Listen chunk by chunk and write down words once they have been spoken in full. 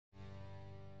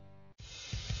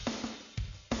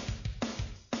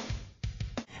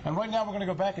And right now we're going to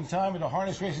go back in time into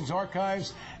Harness Racing's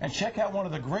archives and check out one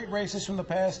of the great races from the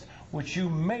past, which you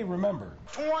may remember.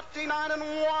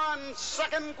 29-1,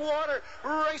 second quarter,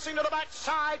 racing to the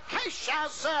backside.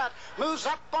 Chester moves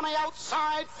up on the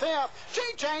outside, fifth.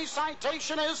 JJ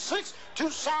Citation is sixth.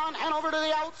 Tucson Hanover to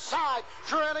the outside,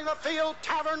 trailing the field.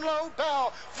 Tavern Low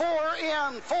Bell, 4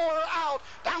 in, 4 out.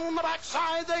 Down the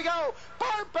backside they go.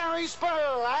 Barberry Spur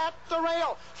at the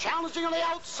rail, challenging on the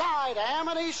outside.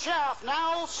 Amity Chef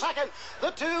now second.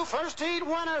 The two first heat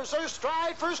winners are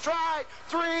stride for stride.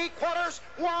 3 quarters,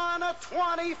 1 at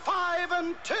 25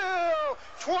 and 2,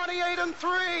 28 and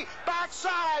 3.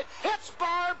 Backside, it's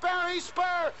Barberry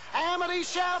Spur. Amity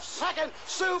Chef second.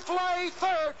 Souffle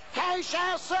third. Cash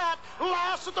Asset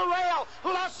last at the rail.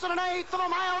 Less than an eighth of a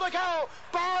mile to go.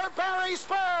 Barberry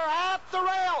Spur at the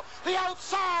rail. The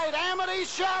outside, Amity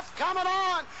Chef coming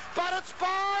on, but it's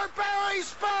Barberry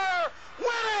Spur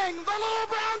winning the Little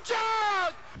Brown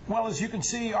Jug. Well, as you can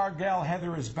see, our gal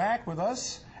Heather is back with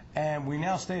us. And we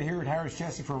now stay here at Harrahs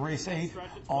Chester for race 8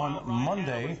 on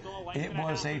Monday. It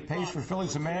was a pace for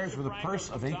fillies and mares with a purse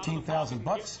of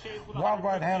 $18,000. Wild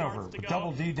Ride Hanover, with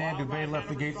Double D Dan Dubé left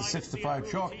the gate to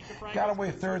 6-5 chalk, got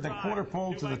away third, then quarter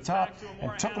pole to the top,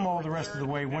 and took them all the rest of the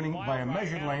way, winning by a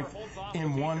measured length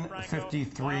in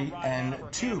 1:53 and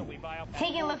 2.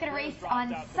 Taking a look at a race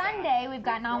on Sunday, we've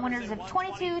got non-winners of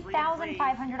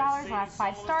 $22,500 last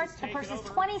 5 starts. The purse is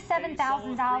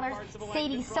 $27,000.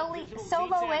 Sadie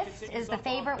Soloist is the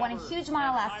favorite, won a huge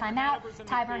mile last time out.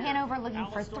 Tyburn Hanover looking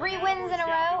for 3 wins in a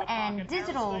row, and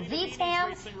Digital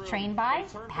Z-Tam, trained by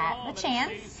Pat the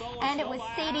Chance. And it was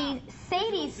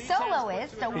Sadie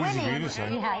Soloist, a winning,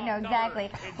 yeah, I know exactly,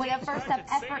 with a first up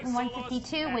effort in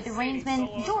 1:52 with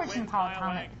reinsman George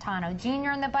Napolitano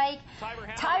Jr. on the bike.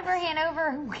 Tyburn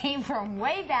Hanover came from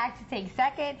way back to take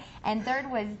second, and third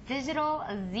was Digital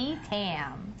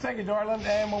Z-Tam. Thank you, darling.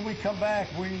 And when we come back,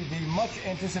 the much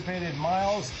anticipated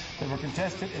miles that were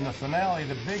contested in the finale,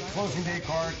 the big closing day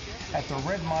card at the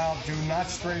Red Mile. Do not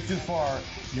stray too far.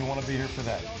 You want to be here for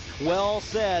that. Well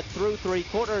said. Through 3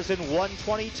 quarters in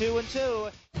 1:22 and 2.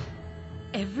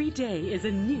 Every day is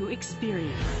a new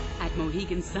experience at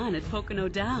Mohegan Sun at Pocono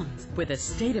Downs, with a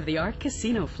state-of-the-art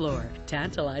casino floor,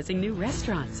 tantalizing new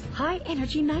restaurants,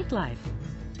 high-energy nightlife,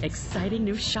 exciting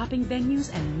new shopping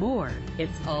venues, and more.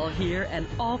 It's all here and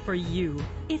all for you.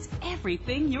 It's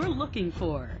everything you're looking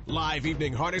for. Live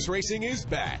evening harness racing is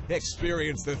back.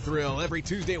 Experience the thrill every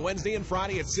Tuesday, Wednesday, and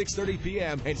Friday at 6:30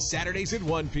 p.m. and Saturdays at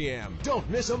 1 p.m. Don't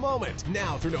miss a moment.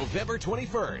 Now through November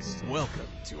 21st. Welcome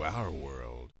to our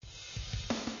world.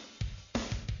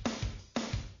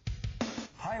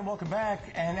 Hi, and welcome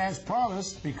back. And as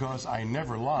promised, because I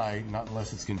never lie, not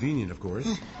unless it's convenient, of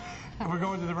course, we're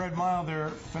going to the Red Mile, their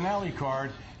finale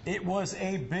card. It was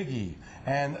a biggie.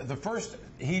 And the first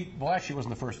heat, well, actually it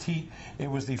wasn't the first heat, it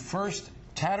was the first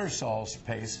Tattersalls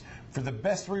pace for the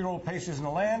best 3-year-old pacers in the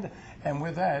land. And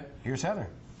with that, here's Heather.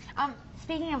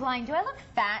 Speaking of lying, do I look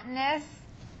fat in this?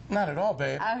 Not at all,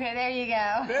 babe. Okay, there you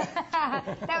go.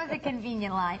 That was a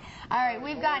convenient line. All right,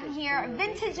 we've gotten here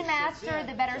Vintage Master,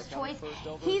 the bettor's choice.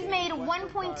 He's made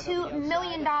 $1.2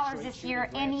 million this year,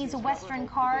 and he's a Western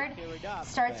card.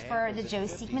 Starts for the Joe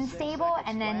Seekman stable,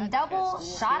 and then Double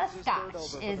Shot of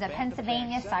Scotch is a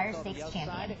Pennsylvania Sire Stakes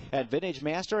champion. And Vintage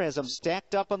Master has him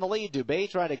stacked up on the lead. Dubé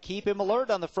trying to keep him alert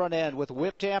on the front end with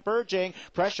whip tap urging.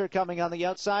 Pressure coming on the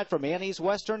outside from Annie's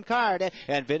Western card,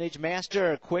 and Vintage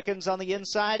Master quickens on the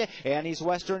inside. Annie's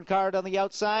Western card on the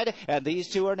outside, and these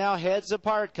two are now heads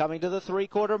apart coming to the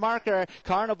 3-quarter marker.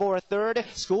 Carnivore third.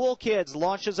 School Kids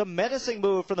launches a menacing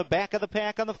move from the back of the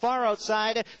pack on the far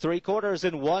outside. 3 quarters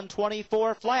in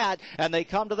 1:24 flat, and they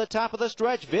come to the top of the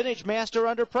stretch. Vintage Master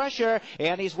under pressure.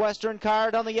 Annie's Western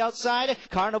card on the outside.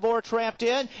 Carnivore trapped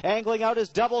in, angling out his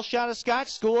Double Shot of Scotch.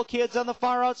 School Kids on the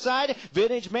far outside.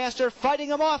 Vintage Master fighting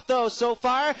him off though so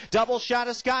far. Double Shot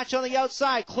of Scotch on the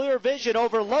outside. Clear Vision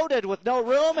overloaded with no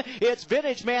room. It's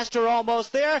Vintage Master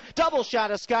almost there. Double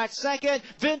Shot of Scotch second.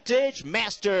 Vintage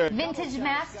Master. Vintage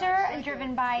Master,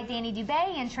 driven by Danny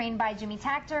Dubé and trained by Jimmy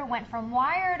Takter, went from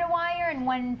wire to wire in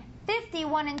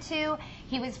 1:51 and 2.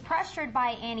 He was pressured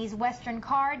by Annie's Western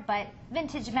card, but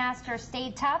Vintage Master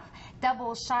stayed tough.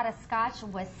 Double Shot of Scotch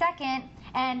was second,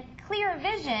 and Clear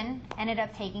Vision ended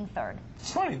up taking third.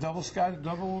 It's funny, double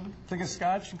thing of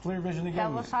Scotch and Clear Vision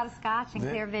again. Double Shot of Scotch and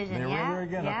Clear Vision, They were there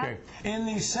again, yeah. Okay. In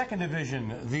the second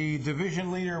division, the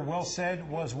division leader, Well Said,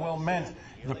 was Well Meant,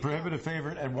 the prohibitive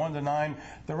favorite at 1-9.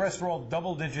 The rest were all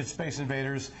double-digit Space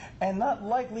Invaders, and not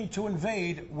likely to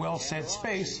invade Well Said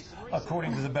space,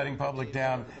 according to the betting public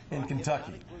down in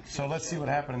Kentucky. So let's see what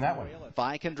happened in that one. If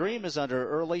I Can Dream is under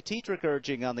early Tetrick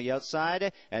urging on the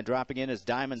outside, and dropping in is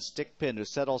Diamond Stickpin, who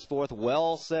settles fourth.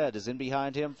 Well Said is in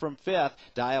behind him from fifth.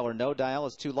 Dial or No Dial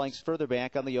is 2 lengths further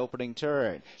back on the opening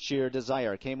turn. Sheer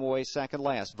Desire came away second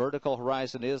last. Vertical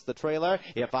Horizon is the trailer.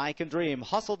 If I Can Dream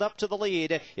hustled up to the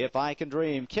lead. If I Can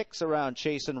Dream kicks around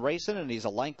Chasing Racing, and he's a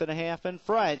length and a half in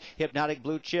front. Hypnotic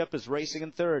Blue Chip is racing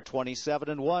in third,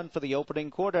 27-1 for the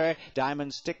opening quarter.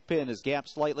 Diamond Stickpin is gapped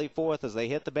slightly fourth as they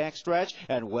hit the backstretch,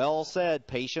 and Well Said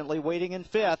patiently waiting in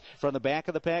fifth. From the back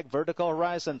of the pack, Vertical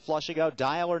Horizon flushing out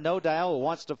Dial or No Dial, who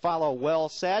wants to follow Well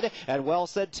Said, and Well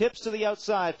Said tips to the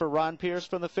outside for Ron Pierce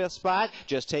from the fifth spot,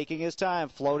 just taking his time,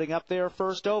 floating up there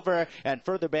first over, and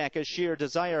further back is Sheer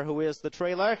Desire, who is the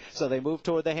trailer, so they move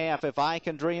toward the half. If I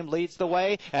Can Dream leads the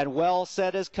way, and Well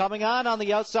Said is coming on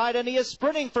the outside, and he is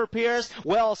sprinting for Pierce.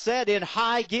 Well Said in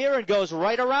high gear and goes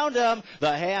right around him.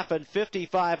 The half and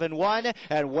 55-1,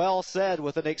 and Well Said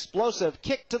with an explosive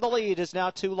kick to the lead is now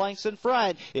 2 lengths in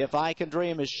front. If I Can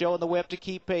Dream is showing the whip to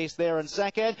keep pace there in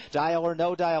second. Dial or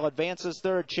No Dial advances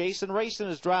third. Chasing Racing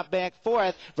has dropped back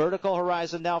fourth. Vertical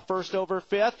Horizon now first over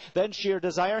fifth. Then Sheer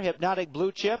Desire. Hypnotic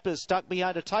Blue Chip is stuck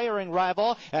behind a tiring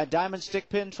rival, and Diamond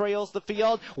Stickpin trails the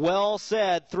field. Well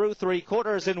Said through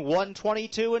 3/4 in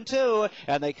 1:22-2,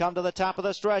 and they come to the top of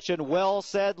the stretch, and Well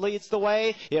Said leads the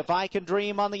way. If I Can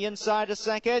Dream on the inside a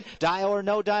second. Dial or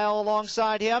No Dial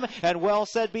alongside him, and Well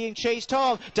Said being chased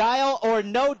home. Dial or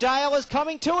No Dial is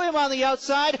coming to him on the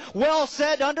outside. Well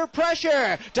Said under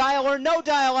pressure. Dial or No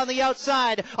Dial on the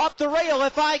outside. Up the rail,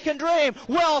 If I Can Dream.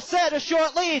 Well Said a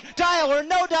short lead. Dial or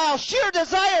No Dial. Sheer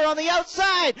Desire on the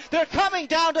outside. They're coming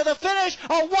down to the finish.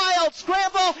 A wild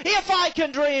scramble. If I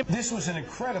Can Dream. This was an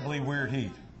incredibly weird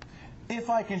heat. If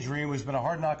I Can Dream has been a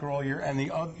hard knocker all year, and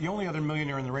the only other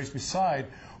millionaire in the race beside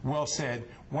Well Said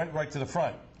went right to the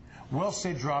front. Well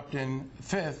Said dropped in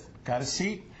fifth, got a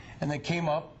seat, and then came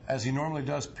up, as he normally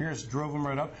does. Pierce drove him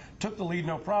right up, took the lead,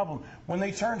 no problem. When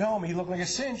they turned home, he looked like a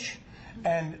cinch.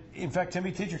 And, in fact, Tim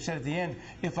Tetrick said at the end,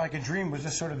 If I Can Dream was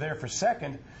just sort of there for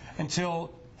second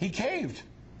until he caved.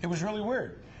 It was really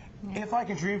weird. If I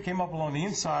Can Dream came up along the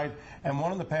inside and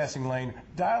won in the passing lane.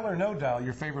 Dial or No Dial,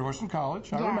 your favorite horse in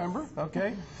college, I remember,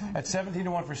 okay? At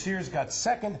 17-1 for Sears, got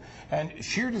second, and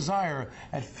Sheer Desire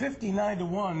at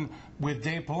 59-1 with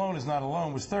Dave Pallone is not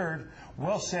alone, was third.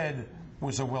 Well Said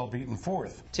was a well-beaten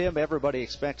fourth. Tim, everybody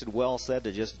expected Well Said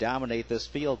to just dominate this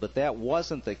field, but that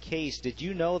wasn't the case. Did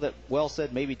you know that Well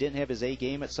Said maybe didn't have his A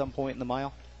game at some point in the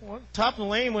mile? Well, top of the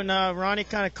lane, when Ronnie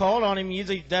kind of called on him,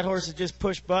 usually that horse is just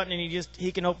push button, and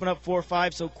he can open up 4 or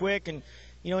 5 so quick, and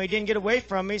he didn't get away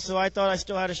from me, so I thought I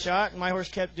still had a shot, and my horse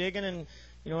kept digging, and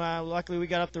luckily we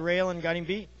got up the rail and got him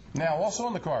beat. Now, also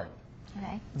on the card,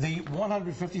 the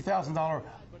 $150,000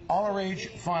 all-age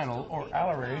final, or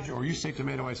all-age, or you say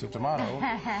tomato, I say tomato,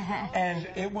 and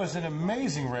it was an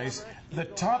amazing race. The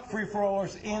top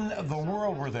free-for-allers in the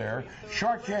world were there.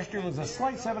 Harrahs Chester was a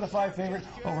slight 7-5 favorite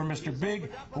over Mr.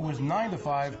 Big, who was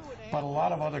 9-5, but a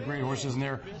lot of other great horses in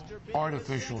there.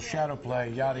 Artificial, Shadow Play,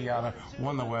 yada yada,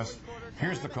 won the West.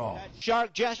 Here's the call.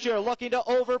 Harrahs Chester looking to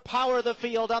overpower the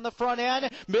field on the front end.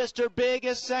 Mr. Big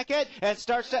is second and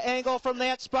starts to angle from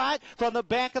that spot. From the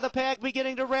back of the pack,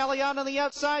 beginning to rally on the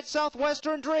outside,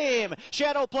 Southwestern Dream.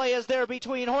 Shadow Play is there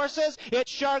between horses.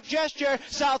 It's Harrahs Chester.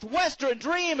 Southwestern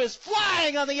Dream is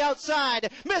flying on the outside.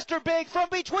 Mr. Big from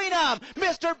between them.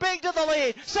 Mr. Big to the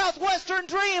lead. Southwestern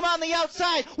Dream on the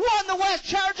outside. Won the West,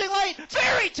 charging late.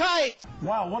 Very tight.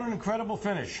 Wow, what an incredible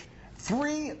finish.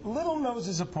 3 little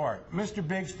noses apart. Mr.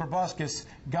 Big's Proboscis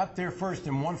got there first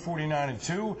in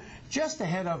 1:49-2, just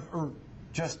ahead of, or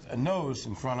just a nose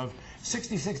in front of,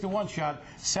 66-1 shot,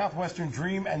 Southwestern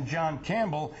Dream and John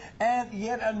Campbell, and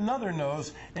yet another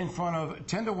nose in front of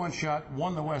 10-1 shot,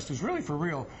 Won the West, who's really for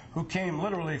real, who came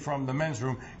literally from the men's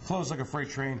room, closed like a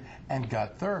freight train, and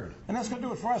got third. And that's going to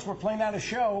do it for us. We're playing out a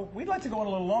show. We'd like to go on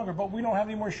a little longer, but we don't have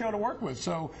any more show to work with.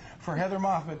 So for Heather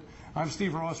Moffett, I'm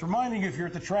Steve Ross, reminding you, if you're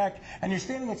at the track and you're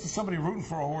standing next to somebody rooting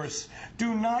for a horse,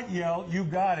 do not yell, "You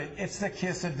got it." It's the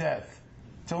kiss of death.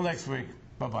 Till next week.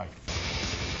 Bye-bye.